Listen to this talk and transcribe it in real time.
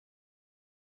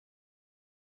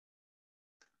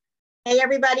Hey,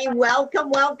 everybody, welcome,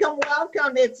 welcome,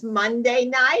 welcome. It's Monday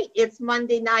night. It's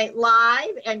Monday Night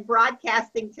Live and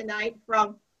broadcasting tonight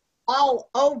from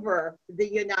all over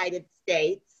the United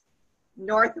States,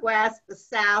 Northwest, the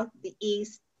South, the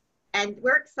East. And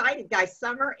we're excited, guys.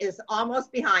 Summer is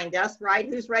almost behind us, right?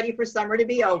 Who's ready for summer to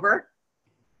be over?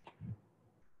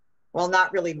 Well,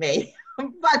 not really me,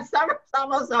 but summer's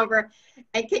almost over.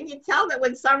 And can you tell that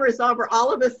when summer is over,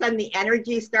 all of a sudden the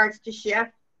energy starts to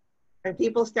shift? And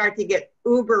people start to get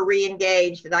uber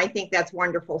re-engaged, and I think that's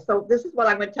wonderful. So this is what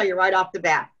I'm going to tell you right off the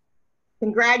bat.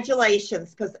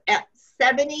 Congratulations, because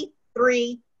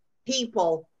 73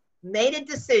 people made a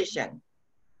decision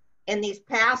in these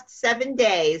past 7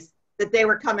 days that they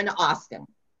were coming to Austin.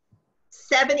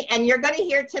 70, and you're going to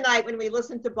hear tonight when we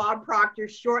listen to Bob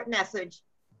Proctor's short message,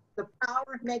 the power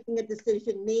of making a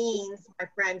decision means, my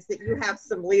friends, that you have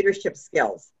some leadership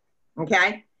skills,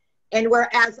 okay? And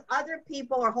whereas other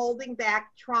people are holding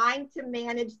back, trying to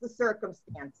manage the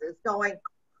circumstances, going,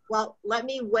 well, let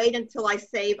me wait until I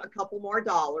save a couple more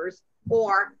dollars,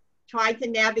 or try to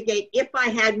navigate if I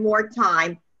had more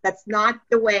time. That's not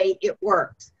the way it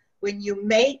works. When you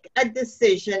make a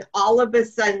decision, all of a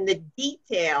sudden the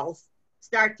details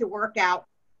start to work out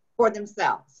for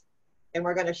themselves. And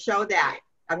we're going to show that.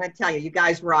 I'm going to tell you, you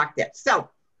guys rocked it. So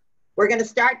we're going to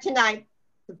start tonight.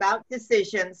 It's about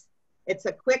decisions. It's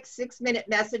a quick 6-minute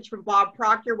message from Bob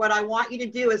Proctor. What I want you to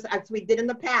do is, as we did in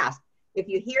the past, if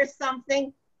you hear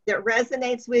something that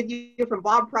resonates with you from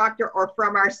Bob Proctor or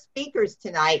from our speakers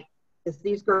tonight, because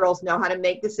these girls know how to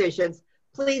make decisions,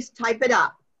 please type it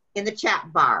up in the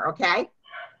chat bar, okay?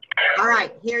 All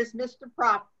right, here's Mr.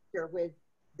 Proctor with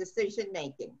decision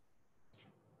making.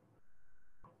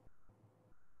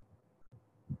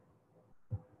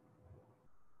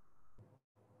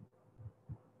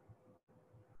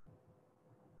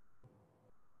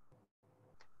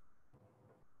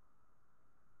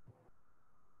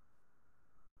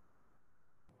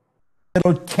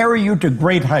 It'll carry you to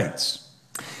great heights.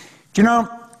 Do you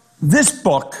know, this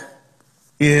book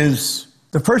is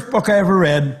the first book I ever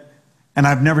read, and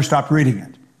I've never stopped reading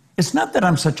it. It's not that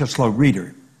I'm such a slow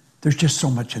reader. There's just so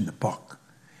much in the book.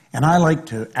 And I like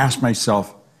to ask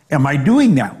myself, am I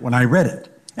doing that when I read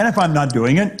it? And if I'm not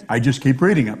doing it, I just keep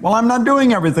reading it. Well, I'm not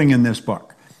doing everything in this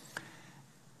book.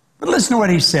 But listen to what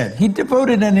he said. He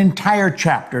devoted an entire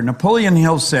chapter. Napoleon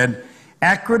Hill said,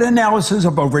 accurate analysis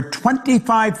of over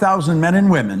 25,000 men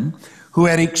and women who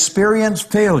had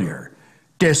experienced failure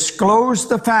disclosed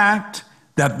the fact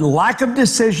that lack of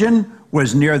decision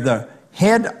was near the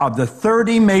head of the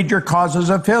 30 major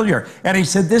causes of failure. And he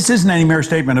said, this isn't any mere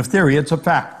statement of theory, it's a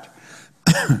fact.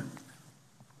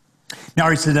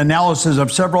 Now, he said, analysis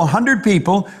of several hundred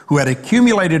people who had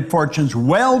accumulated fortunes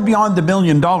well beyond the $1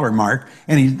 million mark,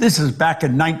 and this is back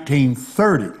in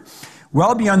 1930,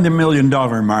 well beyond the $1 million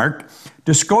mark,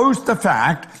 disclosed the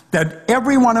fact that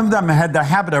every one of them had the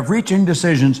habit of reaching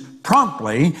decisions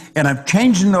promptly and of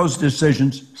changing those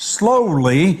decisions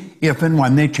slowly if and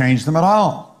when they changed them at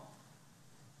all.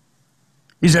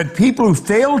 He said people who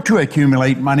fail to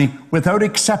accumulate money without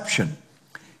exception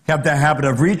have the habit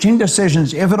of reaching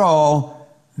decisions, if at all,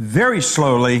 very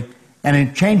slowly and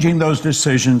in changing those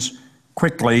decisions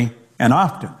quickly and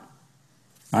often.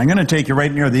 I'm going to take you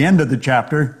right near the end of the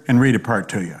chapter and read a part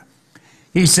to you.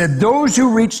 He said, those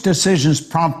who reach decisions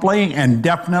promptly and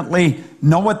definitely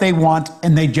know what they want,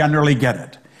 and they generally get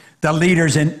it. The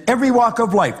leaders in every walk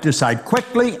of life decide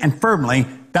quickly and firmly.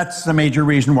 That's the major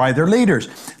reason why they're leaders.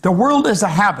 The world is a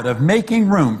habit of making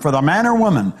room for the man or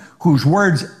woman whose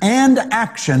words and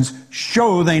actions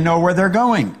show they know where they're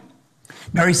going.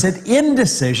 Now, he said,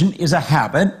 indecision is a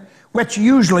habit which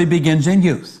usually begins in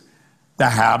youth. The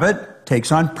habit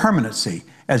takes on permanency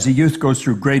as the youth goes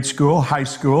through grade school, high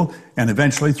school, and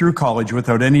eventually through college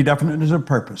without any definiteness of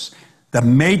purpose. The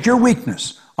major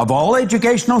weakness of all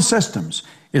educational systems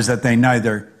is that they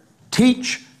neither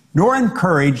teach nor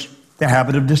encourage the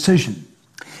habit of decision.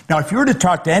 Now, if you were to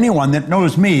talk to anyone that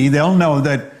knows me, they'll know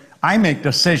that I make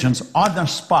decisions on the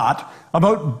spot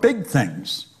about big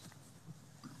things.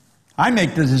 I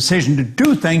make the decision to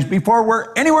do things before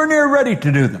we're anywhere near ready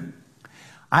to do them.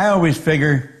 I always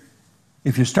figure,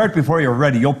 if you start before you're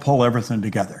ready, you'll pull everything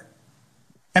together.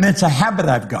 And it's a habit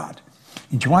I've got.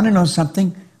 And you want to know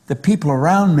something? The people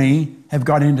around me have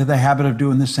got into the habit of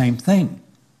doing the same thing.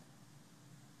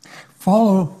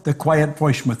 Follow the quiet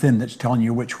voice within that's telling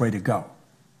you which way to go.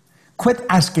 Quit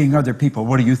asking other people,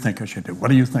 what do you think I should do? What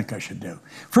do you think I should do?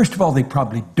 First of all, they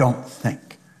probably don't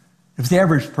think. If the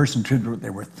average person did what they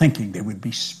were thinking, they would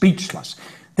be speechless.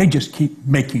 They just keep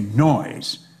making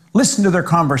noise. Listen to their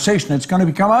conversation. It's going to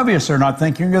become obvious they're not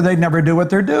thinking or they'd never do what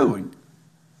they're doing.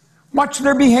 Watch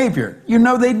their behavior. You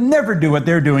know they'd never do what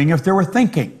they're doing if they were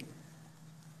thinking.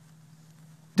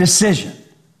 Decision.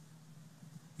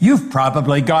 You've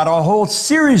probably got a whole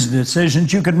series of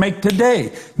decisions you could make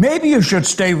today. Maybe you should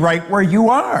stay right where you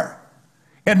are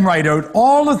and write out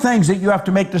all the things that you have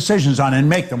to make decisions on and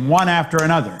make them one after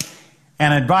another.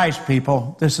 And advise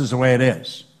people, this is the way it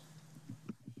is.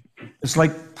 It's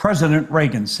like President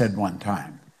Reagan said one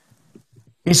time.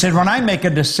 He said, when I make a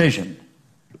decision,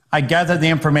 I gather the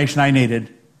information I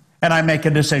needed and I make a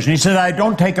decision. He said, I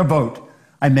don't take a vote,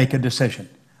 I make a decision.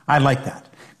 I like that.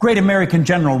 Great American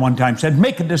general one time said,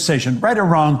 make a decision, right or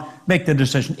wrong, make the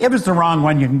decision. If it's the wrong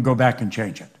one, you can go back and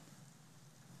change it.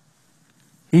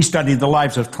 He studied the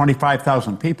lives of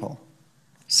 25,000 people,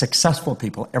 successful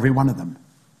people, every one of them.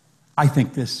 I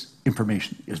think this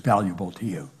information is valuable to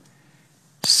you.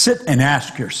 Sit and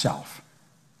ask yourself,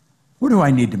 what do I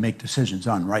need to make decisions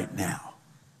on right now?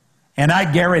 And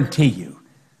I guarantee you,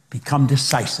 become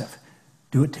decisive.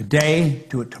 Do it today,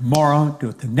 do it tomorrow, do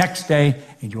it the next day,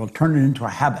 and you will turn it into a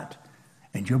habit.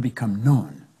 And you'll become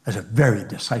known as a very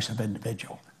decisive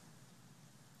individual.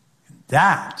 And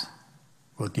that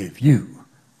will give you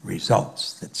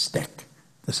results that stick.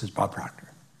 This is Bob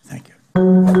Proctor. Thank you.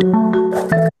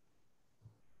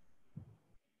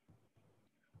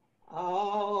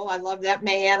 Oh, I love that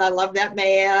man. I love that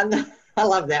man. I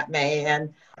love that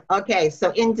man. Okay,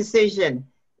 so indecision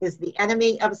is the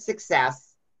enemy of success.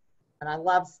 And I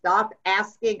love stop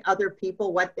asking other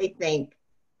people what they think,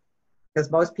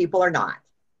 because most people are not.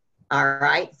 All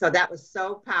right, so that was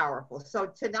so powerful. So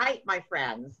tonight, my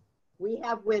friends, we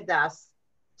have with us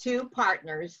two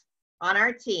partners on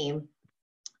our team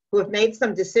who have made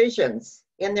some decisions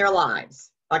in their lives,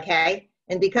 okay?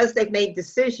 And because they've made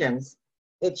decisions,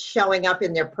 it's showing up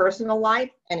in their personal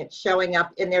life and it's showing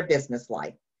up in their business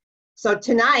life. So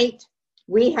tonight,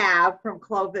 we have from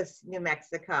Clovis, New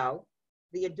Mexico,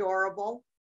 the adorable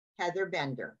Heather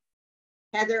Bender.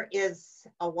 Heather is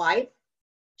a wife,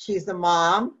 she's a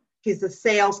mom, she's a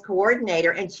sales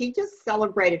coordinator, and she just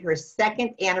celebrated her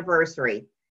 2nd anniversary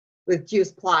with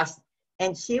Juice Plus,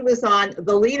 and she was on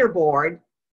the leaderboard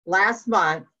last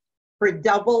month for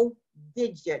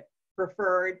double-digit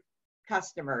preferred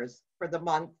customers for the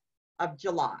month of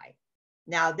July.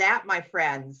 Now that, my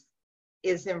friends,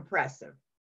 is impressive.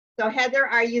 So Heather,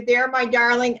 are you there, my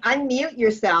darling? Unmute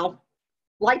yourself.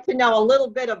 Like to know a little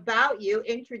bit about you.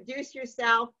 Introduce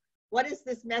yourself. What does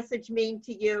this message mean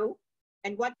to you?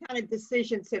 And what kind of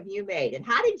decisions have you made? And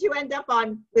how did you end up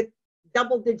on with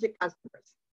double-digit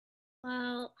customers?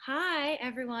 Well, hi,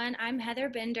 everyone. I'm Heather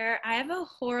Bender. I have a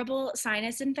horrible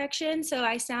sinus infection, so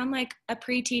I sound like a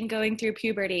preteen going through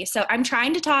puberty. So I'm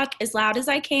trying to talk as loud as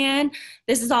I can.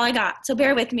 This is all I got, so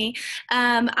bear with me.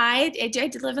 I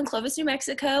live in Clovis, New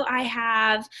Mexico. I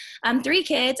have 3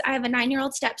 kids. I have a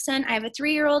 9-year-old stepson. I have a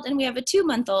 3-year-old, and we have a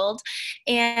 2-month-old.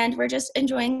 And we're just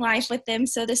enjoying life with them.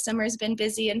 So this summer's been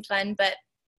busy and fun, but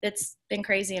it's been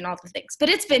crazy and all the things. But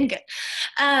it's been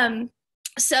good.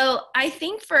 So I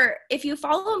think if you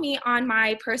follow me on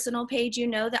my personal page, you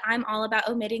know that I'm all about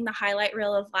omitting the highlight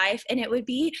reel of life. And I would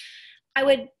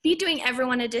be doing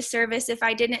everyone a disservice if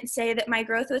I didn't say that my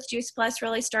growth with Juice Plus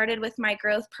really started with my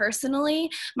growth personally.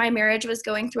 My marriage was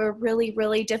going through a really,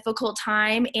 really difficult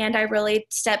time. And I really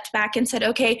stepped back and said,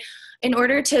 okay, in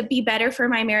order to be better for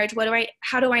my marriage,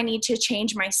 how do I need to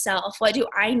change myself? What do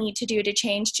I need to do to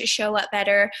change to show up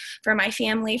better for my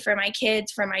family, for my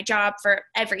kids, for my job, for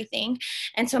everything?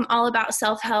 And so I'm all about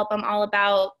self-help. I'm all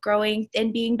about growing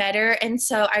and being better. And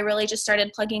so I really just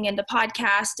started plugging into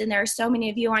podcasts. And there are so many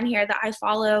of you on here that I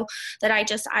follow that I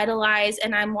just idolize,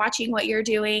 and I'm watching what you're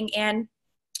doing. And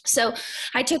so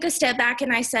I took a step back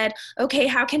and I said, okay,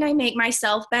 how can I make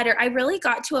myself better? I really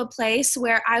got to a place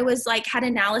where I was had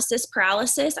analysis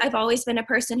paralysis. I've always been a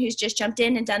person who's just jumped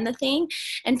in and done the thing.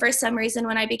 And for some reason,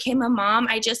 when I became a mom,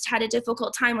 I just had a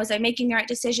difficult time. Was I making the right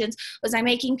decisions? Was I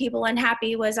making people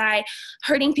unhappy? Was I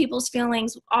hurting people's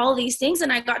feelings? All these things.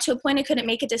 And I got to a point I couldn't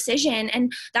make a decision.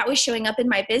 And that was showing up in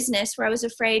my business, where I was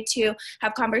afraid to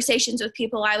have conversations with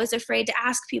people. I was afraid to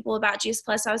ask people about Juice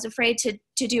Plus. I was afraid to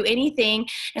do anything.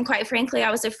 And quite frankly,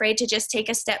 I was afraid to just take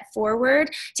a step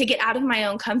forward to get out of my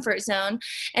own comfort zone.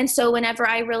 And so whenever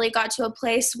I really got to a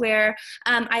place where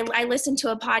I listened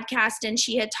to a podcast, and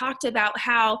she had talked about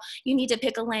how you need to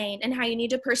pick a lane and how you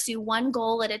need to pursue one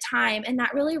goal at a time. And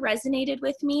that really resonated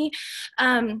with me.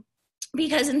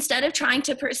 because instead of trying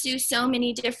to pursue so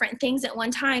many different things at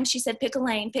one time, she said, pick a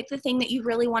lane, pick the thing that you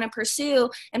really want to pursue.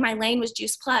 And my lane was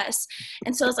Juice Plus.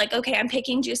 And so I was like, okay, I'm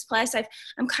picking Juice Plus.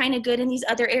 I'm kind of good in these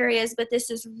other areas, but this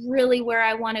is really where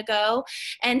I want to go.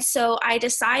 And so I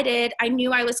decided, I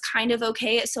knew I was kind of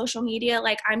okay at social media.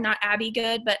 Like, I'm not Abby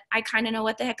good, but I kind of know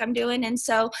what the heck I'm doing. And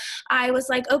so I was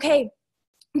like, okay,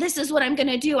 this is what I'm going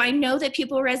to do. I know that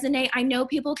people resonate. I know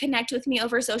people connect with me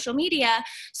over social media.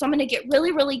 So I'm going to get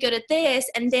really, really good at this.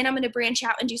 And then I'm going to branch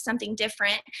out and do something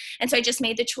different. And so I just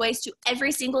made the choice to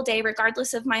every single day,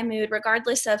 regardless of my mood,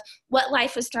 regardless of what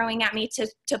life was throwing at me,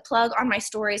 to plug on my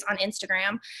stories on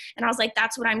Instagram. And I was like,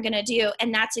 that's what I'm going to do.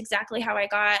 And that's exactly how I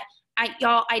got.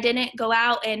 I didn't go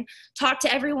out and talk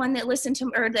to everyone that listened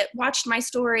to or that watched my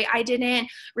story. I didn't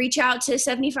reach out to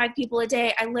 75 people a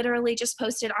day. I literally just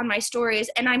posted on my stories.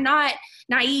 And I'm not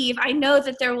naive. I know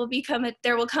that there will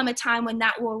come a time when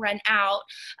that will run out.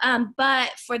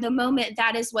 But for the moment,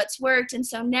 that is what's worked. And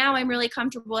so now I'm really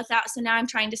comfortable with that. So now I'm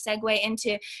trying to segue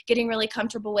into getting really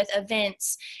comfortable with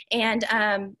events and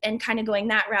kind of going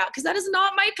that route, because that is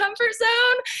not my comfort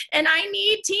zone. And I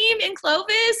need team in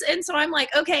Clovis. And so I'm like,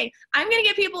 okay, I'm going to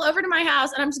get people over to my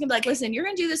house and I'm just going to be like, listen, you're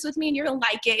going to do this with me and you're going to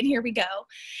like it. And here we go.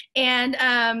 And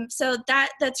so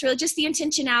that's really just the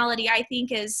intentionality, I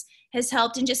think, has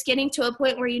helped, in just getting to a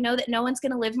point where you know that no one's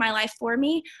going to live my life for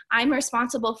me. I'm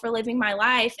responsible for living my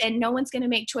life, and no one's going to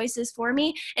make choices for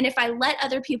me. And if I let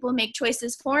other people make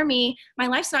choices for me, my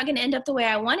life's not going to end up the way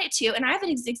I want it to. And I have an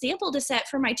example to set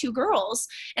for my 2 girls,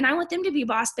 and I want them to be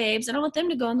boss babes, and I want them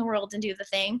to go in the world and do the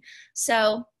thing.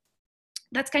 So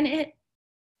that's kind of it.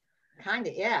 Kind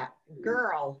of, yeah.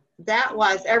 Girl, that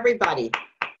was everybody.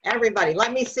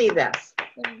 Let me see this.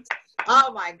 Thanks.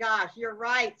 Oh my gosh, you're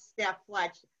right, Steph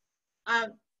Fletch. I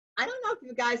don't know if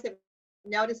you guys have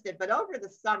noticed it, but over the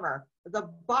summer, the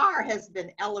bar has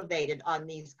been elevated on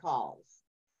these calls.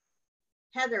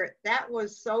 Heather, that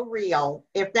was so real.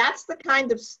 If that's the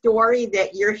kind of story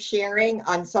that you're sharing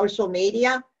on social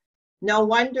media, no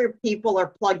wonder people are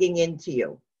plugging into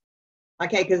you.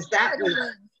 Okay, because that was...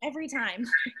 Every time.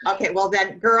 Okay, well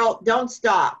then, girl, don't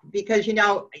stop, because you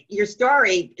know your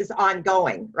story is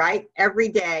ongoing, right? Every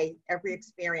day, every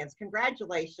experience.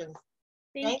 Congratulations.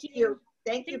 Thank you.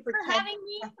 Thank you for having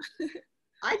me.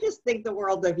 I just think the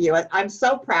world of you. I'm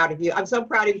so proud of you. I'm so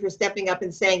proud of you for stepping up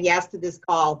and saying yes to this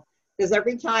call, because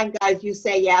every time, guys, you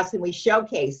say yes and we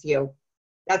showcase you,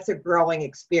 that's a growing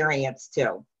experience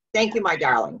too. Thank you, my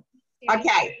darling.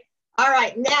 Okay. All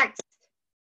right, next.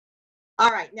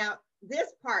 All right, now,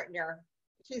 this partner,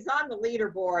 she's on the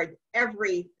leaderboard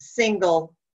every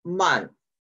single month.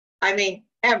 I mean,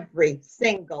 every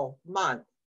single month.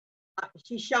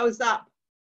 She shows up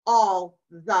all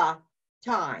the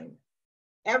time.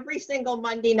 Every single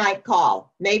Monday night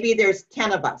call. Maybe there's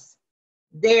 10 of us.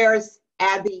 There's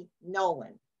Abi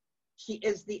Nowlin. She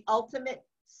is the ultimate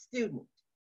student,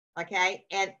 okay?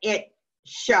 And it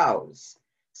shows.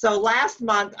 So last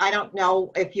month, I don't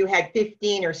know if you had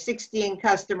 15 or 16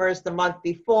 customers, the month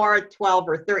before, 12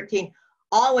 or 13,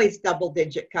 always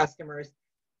double-digit customers.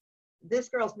 This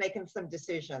girl's making some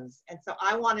decisions. And so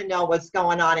I want to know what's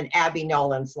going on in Abi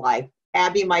Nowlin's life.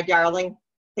 Abi, my darling,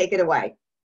 take it away.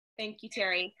 Thank you,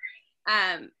 Terry.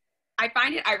 I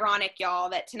find it ironic, y'all,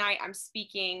 that tonight I'm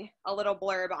speaking a little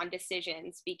blurb on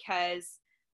decisions, because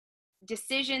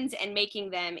decisions and making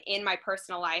them in my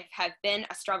personal life have been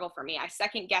a struggle for me. I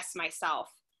second guess myself.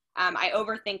 I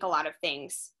overthink a lot of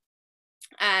things.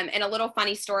 And a little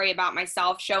funny story about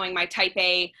myself, showing my type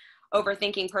A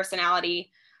overthinking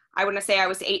personality. I want to say I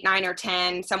was 8, 9, or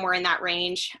 10, somewhere in that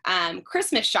range,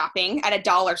 Christmas shopping at a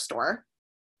dollar store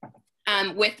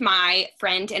with my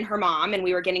friend and her mom, and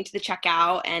we were getting to the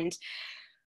checkout, and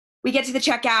we get to the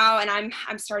checkout, and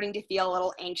I'm starting to feel a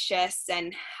little anxious,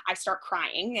 and I start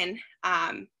crying, and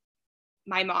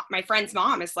my friend's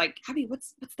mom is like, Abby,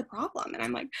 what's the problem? And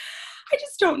I'm like, I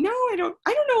just don't know. I don't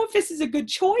know if this is a good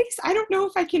choice. I don't know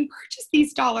if I can purchase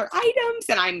these dollar items,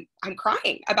 and I'm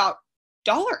crying about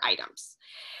dollar items.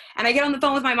 And I get on the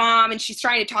phone with my mom, and she's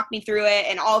trying to talk me through it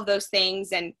and all of those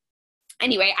things. And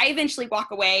anyway, I eventually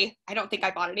walk away. I don't think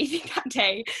I bought anything that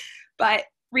day, but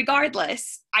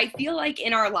regardless, I feel like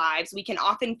in our lives, we can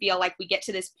often feel like we get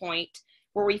to this point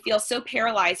where we feel so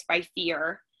paralyzed by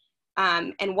fear.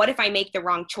 And what if I make the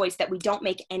wrong choice, that we don't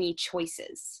make any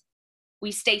choices?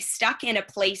 We stay stuck in a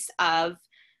place of,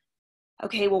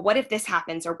 okay, well, what if this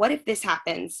happens? Or what if this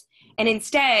happens? And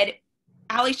instead,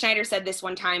 Allie Schneider said this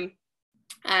one time,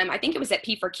 I think it was at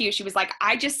P4Q. She was like,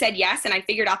 I just said yes, and I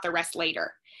figured out the rest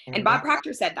later. And Bob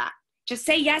Proctor said that. Just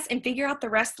say yes and figure out the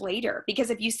rest later. Because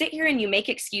if you sit here and you make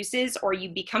excuses or you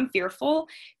become fearful,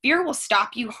 fear will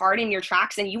stop you hard in your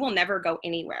tracks and you will never go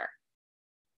anywhere.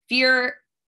 Fear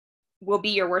will be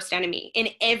your worst enemy in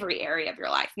every area of your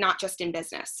life, not just in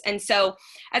business. And so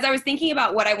as I was thinking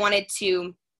about what I wanted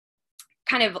to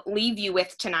kind of leave you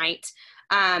with tonight,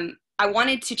 I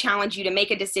wanted to challenge you to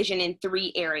make a decision in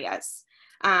 3 areas.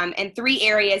 And 3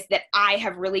 areas that I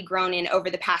have really grown in over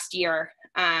the past year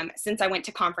since I went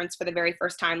to conference for the very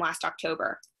first time last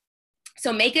October.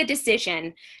 So make a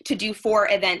decision to do 4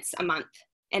 events a month.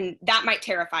 And that might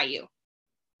terrify you.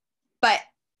 But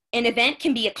an event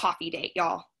can be a coffee date,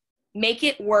 y'all. Make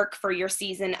it work for your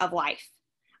season of life.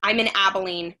 I'm in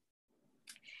Abilene.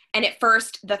 And at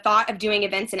first, the thought of doing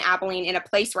events in Abilene in a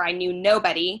place where I knew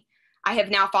nobody, I have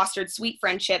now fostered sweet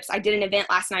friendships. I did an event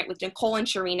last night with Nicole and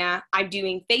Sharina. I'm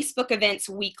doing Facebook events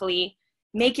weekly.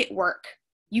 Make it work.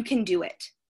 You can do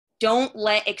it. Don't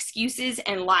let excuses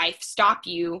and life stop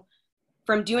you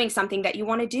from doing something that you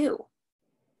want to do.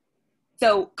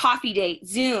 So coffee date,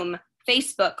 Zoom,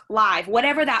 Facebook, Live,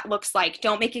 whatever that looks like,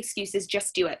 don't make excuses,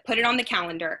 just do it. Put it on the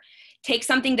calendar. Take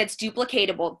something that's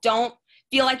duplicatable. Don't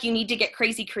feel like you need to get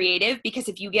crazy creative, because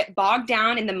if you get bogged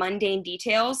down in the mundane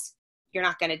details, you're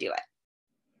not going to do it.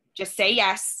 Just say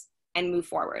yes and move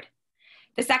forward.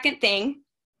 The second thing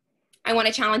I want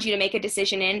to challenge you to make a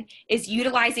decision in is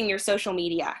utilizing your social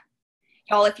media.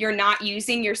 Y'all, if you're not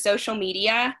using your social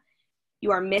media, you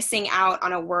are missing out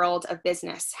on a world of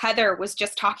business. Heather was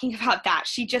just talking about that.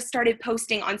 She just started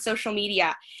posting on social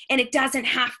media, and it doesn't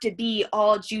have to be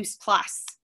all juice plus.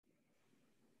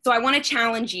 So I want to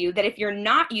challenge you that if you're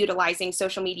not utilizing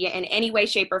social media in any way,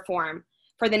 shape, or form,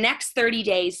 for the next 30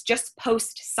 days, just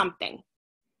post something.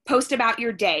 Post about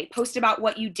your day, post about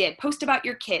what you did, post about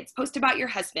your kids, post about your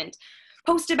husband,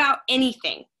 post about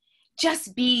anything.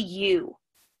 Just be you.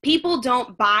 People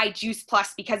don't buy Juice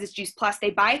Plus because it's Juice Plus.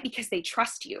 They buy it because they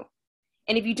trust you.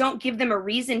 And if you don't give them a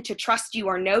reason to trust you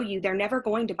or know you, they're never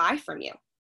going to buy from you.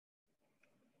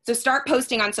 So start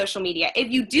posting on social media. If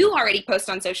you do already post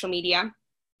on social media,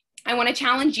 I want to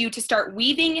challenge you to start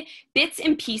weaving bits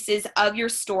and pieces of your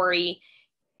story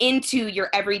into your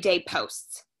everyday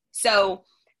posts. So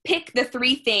pick the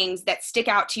 3 things that stick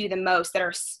out to you the most, that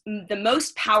are the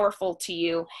most powerful to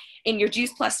you in your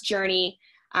Juice Plus journey,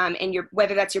 and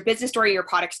whether that's your business story or your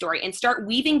product story, and start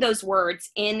weaving those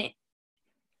words in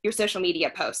your social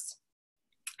media posts.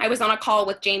 I was on a call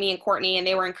with Jamie and Courtney, and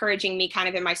they were encouraging me kind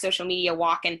of in my social media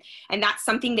walk, and that's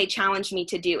something they challenged me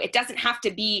to do. It doesn't have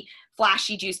to be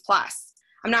flashy Juice Plus.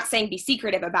 I'm not saying be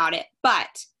secretive about it,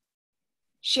 but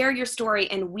share your story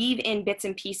and weave in bits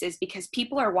and pieces, because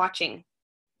people are watching.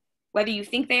 Whether you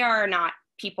think they are or not,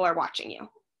 people are watching you.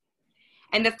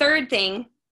 And the third thing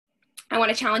I want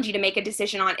to challenge you to make a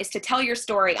decision on is to tell your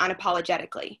story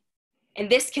unapologetically. And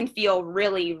this can feel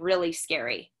really, really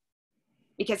scary,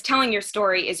 because telling your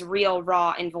story is real,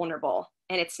 raw, and vulnerable.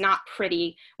 And it's not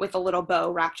pretty with a little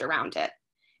bow wrapped around it.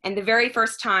 And the very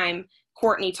first time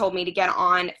Courtney told me to get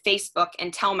on Facebook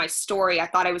and tell my story, I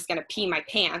thought I was going to pee my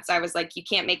pants. I was like, you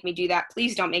can't make me do that.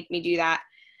 Please don't make me do that.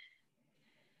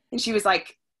 And she was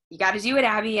like, you got to do it,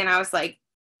 Abby. And I was like,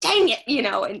 dang it,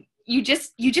 and you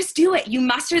just do it. You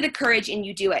muster the courage and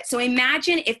you do it. So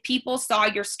imagine if people saw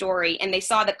your story and they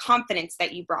saw the confidence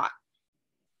that you brought.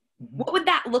 What would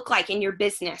that look like in your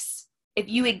business? If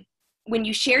when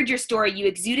you shared your story, you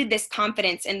exuded this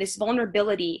confidence and this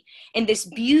vulnerability and this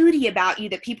beauty about you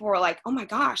that people were like, oh my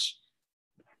gosh,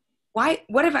 what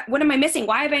am I missing?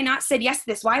 Why have I not said yes to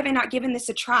this? Why have I not given this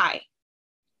a try?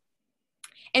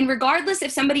 And regardless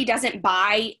if somebody doesn't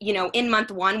buy, in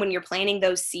month 1 when you're planting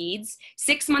those seeds,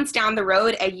 6 months down the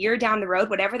road, a year down the road,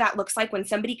 whatever that looks like, when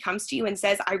somebody comes to you and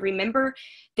says, I remember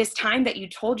this time that you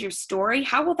told your story,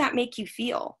 how will that make you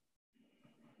feel?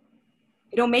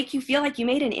 It'll make you feel like you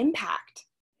made an impact,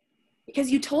 because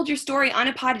you told your story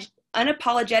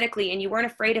unapologetically and you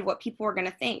weren't afraid of what people were going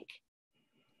to think.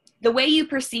 The way you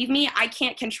perceive me, I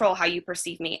can't control how you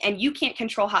perceive me, and you can't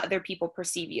control how other people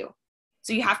perceive you.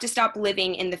 So you have to stop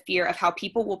living in the fear of how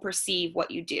people will perceive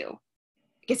what you do.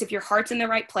 Because if your heart's in the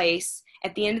right place,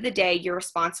 at the end of the day, you're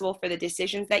responsible for the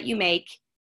decisions that you make,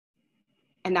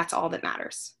 and that's all that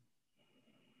matters.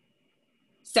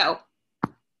 So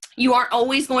you aren't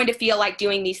always going to feel like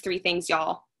doing these 3 things,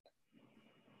 y'all.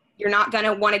 You're not going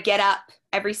to want to get up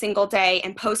every single day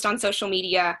and post on social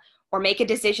media, or make a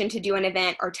decision to do an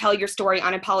event, or tell your story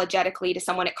unapologetically to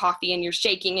someone at coffee, and you're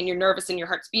shaking and you're nervous and your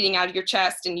heart's beating out of your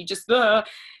chest and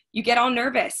you get all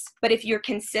nervous. But if you're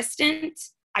consistent,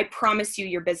 I promise you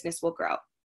your business will grow.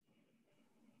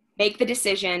 Make the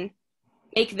decision,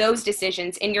 make those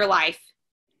decisions in your life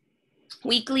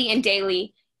weekly and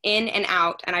daily, in and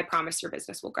out, and I promise your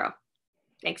business will grow.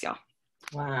 Thanks, y'all.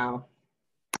 Wow.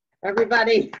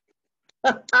 Everybody.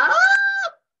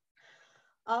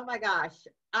 Oh my gosh.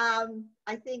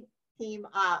 I think Team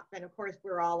Up, and of course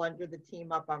we're all under the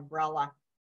Team Up umbrella,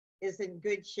 is in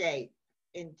good shape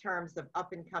in terms of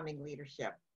up and coming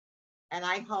leadership. And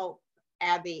I hope,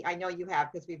 Abby, I know you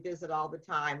have because we visit all the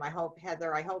time. I hope,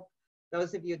 Heather, I hope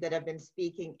those of you that have been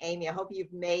speaking, Amy, I hope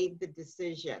you've made the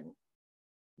decision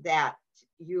that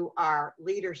you are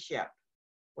leadership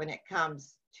when it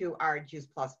comes to our Juice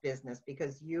Plus business,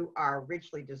 because you are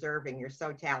richly deserving. You're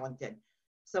so talented.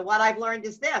 So what I've learned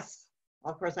is this.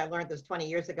 Of course, I learned this 20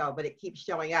 years ago, but it keeps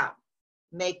showing up.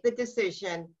 Make the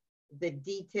decision. The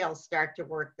details start to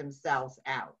work themselves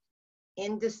out.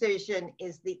 Indecision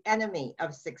is the enemy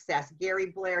of success. Gary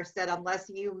Blair said, unless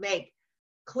you make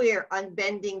clear,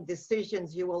 unbending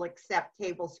decisions, you will accept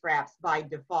table scraps by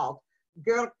default.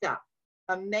 Goethe,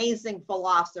 amazing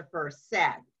philosopher,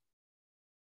 said,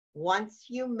 once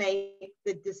you make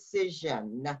the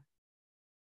decision,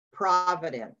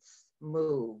 providence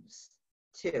moves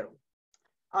too.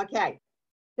 Okay,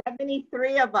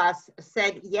 73 of us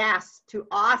said yes to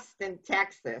Austin,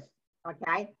 Texas.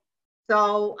 Okay,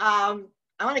 so I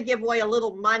want to give away a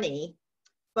little money,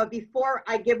 but before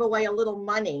I give away a little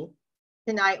money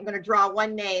tonight, I'm going to draw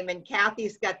one name, and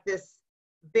Kathy's got this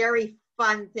very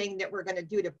fun thing that we're going to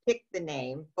do to pick the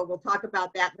name, but we'll talk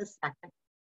about that in a second.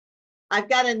 I've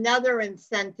got another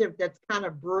incentive that's kind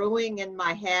of brewing in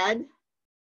my head,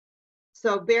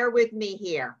 so bear with me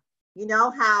here. You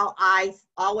know how I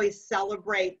always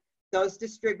celebrate those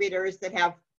distributors that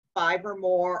have 5 or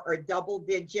more or double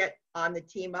digit on the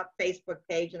Team Up Facebook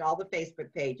page and all the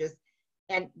Facebook pages.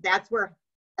 And that's where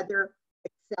Heather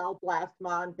excelled last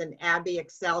month and Abby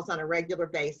excels on a regular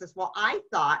basis. Well, I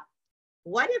thought,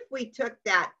 what if we took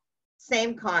that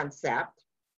same concept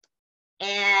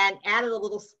and added a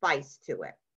little spice to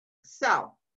it?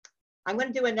 So I'm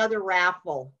going to do another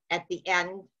raffle at the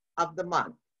end of the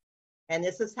month. And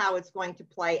this is how it's going to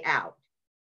play out.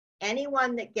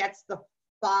 Anyone that gets the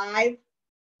 5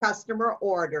 customer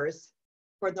orders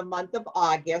for the month of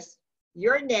August,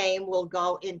 your name will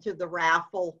go into the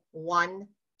raffle 1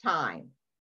 time.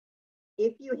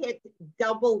 If you hit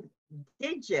double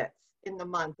digits in the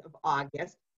month of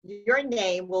August, your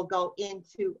name will go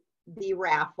into the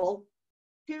raffle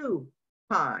 2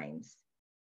 times.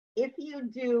 If you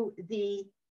do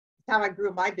how I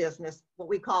grew my business, what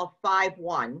we call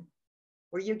 5-1,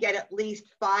 where you get at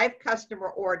least 5 customer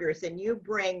orders and you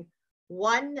bring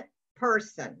 1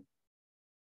 person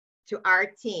to our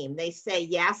team, they say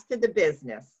yes to the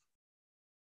business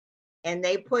and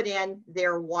they put in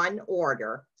their 1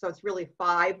 order. So it's really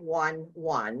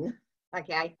 5-1-1,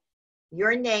 okay?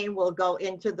 Your name will go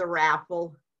into the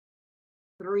raffle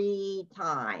 3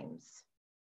 times.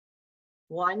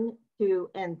 1, 2,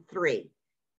 and 3.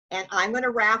 And I'm going to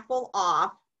raffle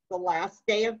off the last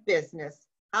day of business.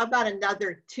 How about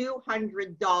another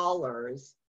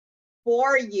 $200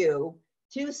 for you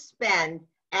to spend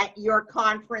at your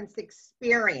conference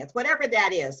experience, whatever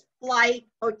that is, flight,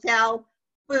 hotel,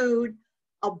 food,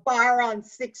 a bar on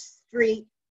 6th Street.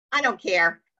 I don't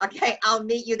care. Okay, I'll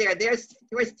meet you there. There's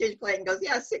Tish Clayton goes,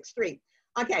 yeah, 6th Street.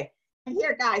 Okay, and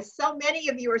here, guys, so many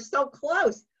of you are so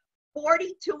close.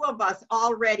 42 of us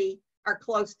already are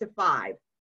close to 5.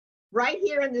 Right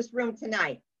here in this room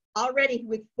tonight, already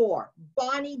with 4.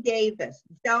 Bonnie Davis,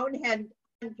 Joan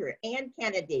Hunter, Ann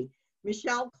Kennedy,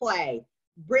 Michelle Clay,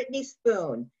 Brittany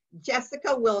Spoon,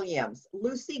 Jessica Williams,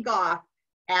 Lucy Goff,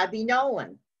 Abi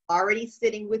Nowlin, already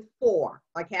sitting with 4,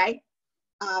 okay?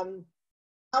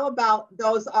 How about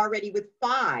those already with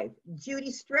 5?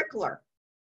 Judy Strickler,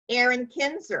 Aaron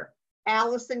Kinzer,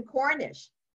 Allison Cornish,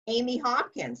 Amy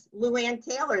Hopkins, Luann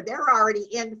Taylor, they're already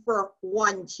in for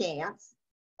 1 chance.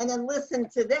 And then listen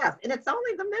to this, and it's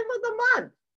only the middle of the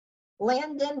month.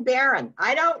 Landon Barron,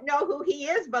 I don't know who he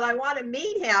is, but I want to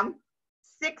meet him.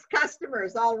 6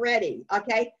 customers already,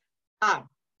 okay?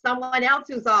 Someone else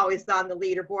who's always on the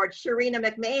leaderboard, Sharina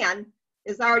McMahon,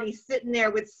 is already sitting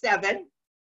there with 7.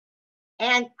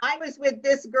 And I was with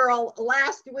this girl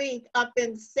last week up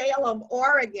in Salem,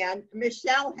 Oregon.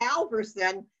 Michelle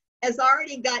Halverson has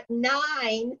already got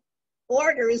 9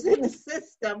 orders in the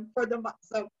system for the month.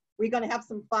 So we're going to have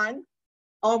some fun.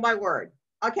 Oh my word.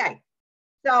 Okay.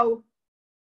 So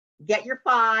get your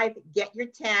 5, get your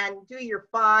 10, do your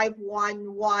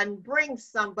 5-1-1, bring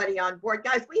somebody on board.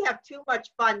 Guys, we have too much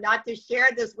fun not to share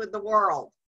this with the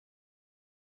world.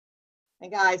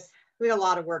 And guys, we have a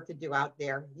lot of work to do out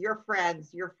there. Your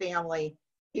friends, your family,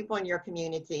 people in your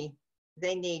community,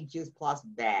 they need Juice Plus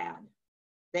bad.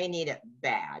 They need it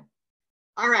bad.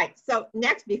 All right, so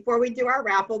next, before we do our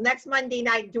raffle, next Monday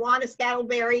night, Duana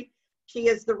Scattleberry, she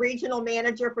is the regional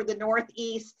manager for the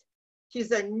Northeast.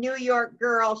 She's a New York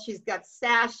girl. She's got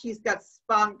sass, she's got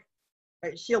spunk.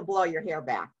 She'll blow your hair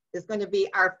back. Is going to be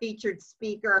our featured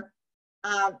speaker.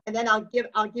 And then I'll give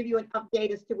you an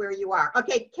update as to where you are.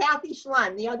 Okay, Kathy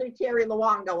Schlun, the other Terry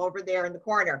Luongo over there in the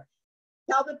corner.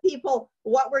 Tell the people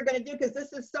what we're going to do, because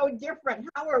this is so different.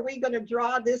 How are we going to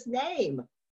draw this name?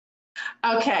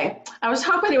 Okay, I was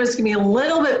hoping it was going to be a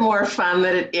little bit more fun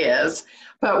than it is.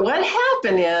 But what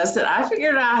happened is that I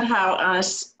figured out how on an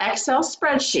Excel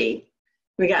spreadsheet,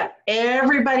 we got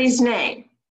everybody's name.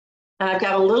 And I've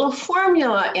got a little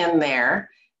formula in there.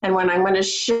 And when I'm going to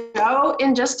show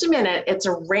in just a minute, it's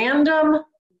a random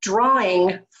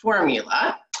drawing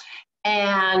formula.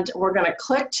 And we're going to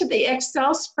click to the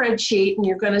Excel spreadsheet, and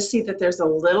you're going to see that there's a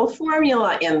little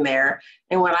formula in there.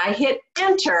 And when I hit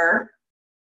enter,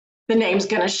 the name's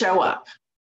going to show up.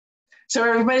 So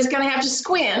everybody's going to have to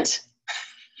squint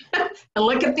and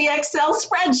look at the Excel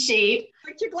spreadsheet.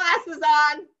 Put your glasses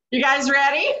on. You guys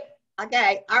ready?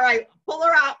 Okay, all right, pull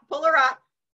her up, pull her up.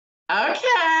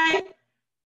 Okay,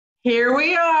 here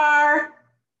we are.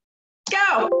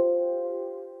 Go.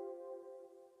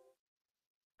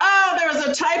 Oh, there was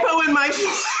a typo in my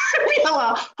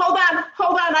formula. Hold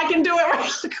on, I can do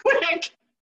it real quick.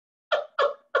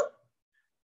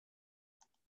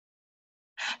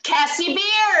 Cassie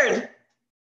Beard.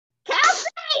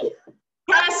 Cassie!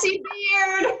 Cassie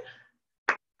Beard.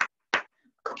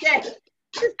 Okay,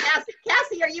 this is Cassie.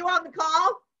 Cassie, are you on the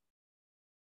call?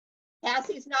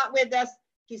 Cassie's not with us.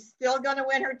 She's still going to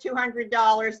win her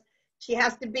 $200. She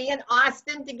has to be in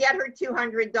Austin to get her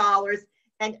 $200.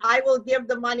 And I will give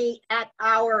the money at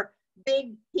our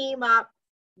big team up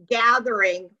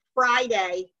gathering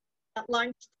Friday at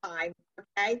lunchtime,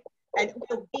 okay? And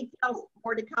we'll detail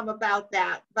more to come about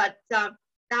that. But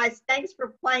guys, thanks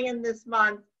for playing this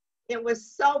month. It was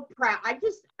so proud. I'm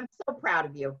so proud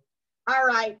of you. All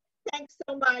right, thanks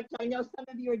so much. I know some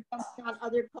of you are jumping on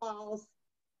other calls.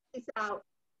 Peace out.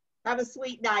 Have a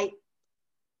sweet night.